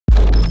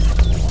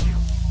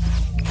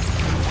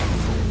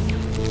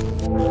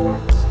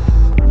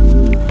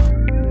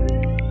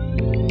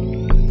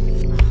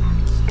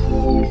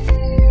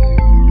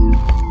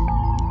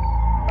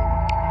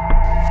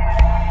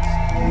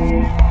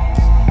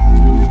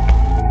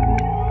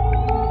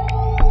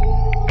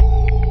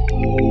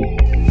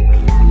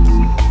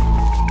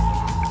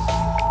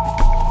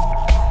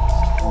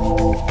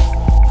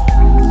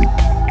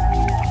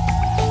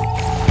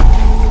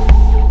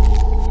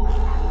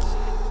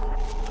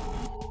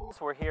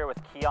we're here with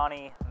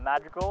Kiani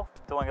Madrigal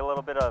doing a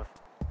little bit of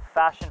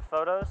fashion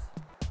photos,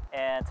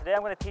 and today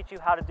I'm going to teach you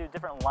how to do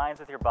different lines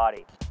with your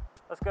body.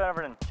 Let's go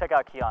over and check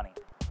out Kiani.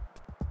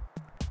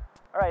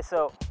 Alright,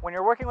 so when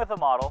you're working with a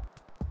model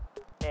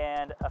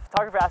and a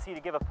photographer asks you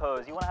to give a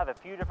pose, you want to have a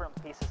few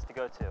different pieces to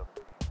go to.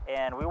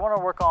 And we want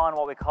to work on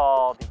what we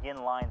call the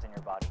yin lines in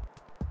your body.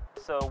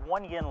 So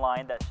one yin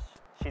line that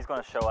she's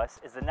going to show us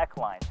is the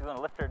neckline. She's going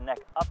to lift her neck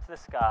up to the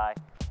sky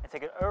and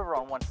take it over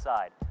on one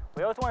side.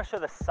 We always want to show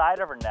the side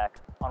of her neck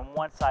on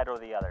one side or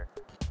the other.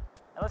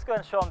 And let's go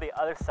ahead and show them the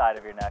other side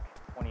of your neck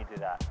when you do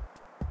that.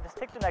 Just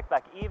take the neck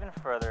back even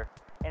further,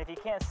 and if you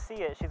can't see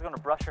it, she's going to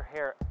brush her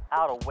hair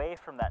out away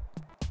from that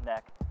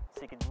neck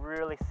so you can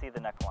really see the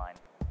neckline.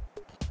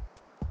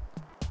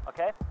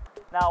 Okay?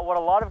 Now what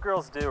a lot of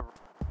girls do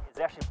is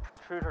they actually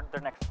protrude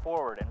their necks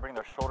forward and bring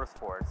their shoulders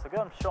forward. So go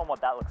ahead and show them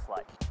what that looks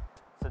like.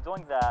 So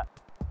doing that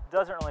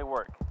doesn't really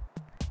work.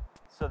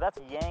 So that's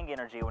yang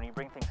energy when you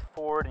bring things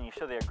forward and you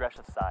show the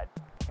aggressive side.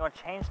 You want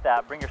to change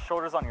that, bring your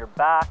shoulders on your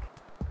back,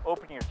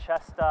 open your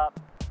chest up,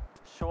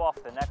 show off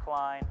the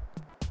neckline,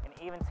 and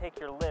even take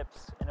your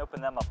lips and open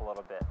them up a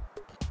little bit.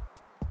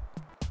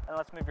 And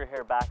let's move your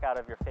hair back out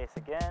of your face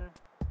again.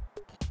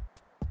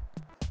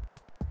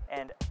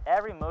 And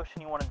every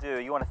motion you want to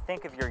do, you want to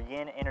think of your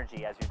yin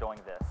energy as you're doing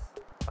this,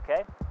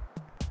 okay?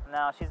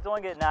 Now she's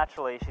doing it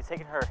naturally. She's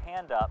taking her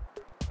hand up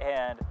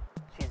and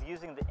she's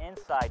using the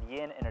inside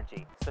yin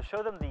energy. So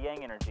show them the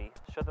yang energy,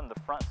 show them the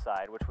front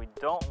side, which we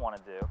don't want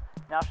to do.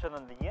 Now show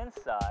them the yin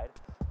side,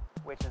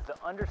 which is the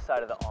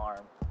underside of the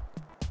arm.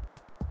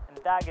 And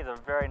that gives a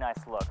very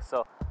nice look.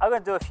 So I'm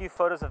going to do a few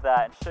photos of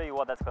that and show you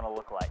what that's going to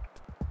look like.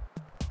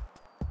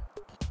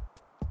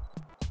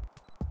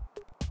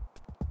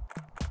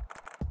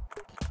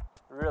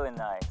 Really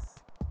nice.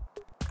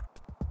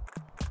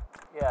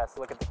 Yes,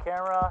 look at the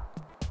camera.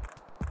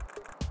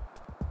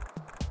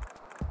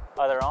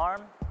 Other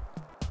arm.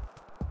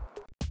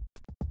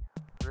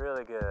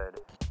 Really good.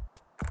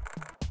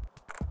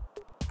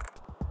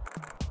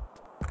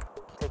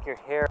 Take your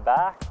hair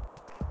back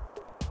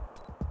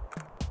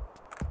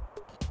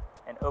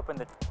and open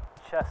the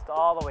chest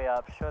all the way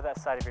up. Show that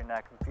side of your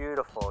neck.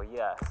 Beautiful,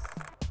 yes.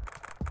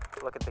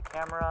 Look at the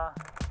camera.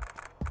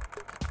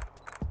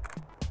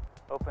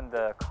 Open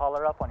the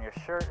collar up on your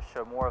shirt.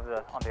 Show more of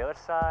the on the other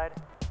side.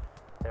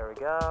 There we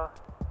go.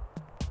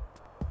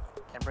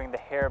 And bring the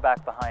hair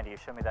back behind you.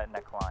 Show me that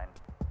neckline.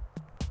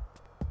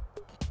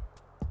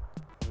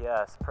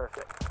 Yes,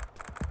 perfect.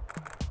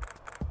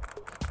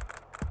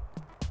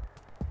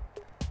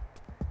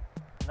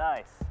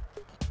 Nice.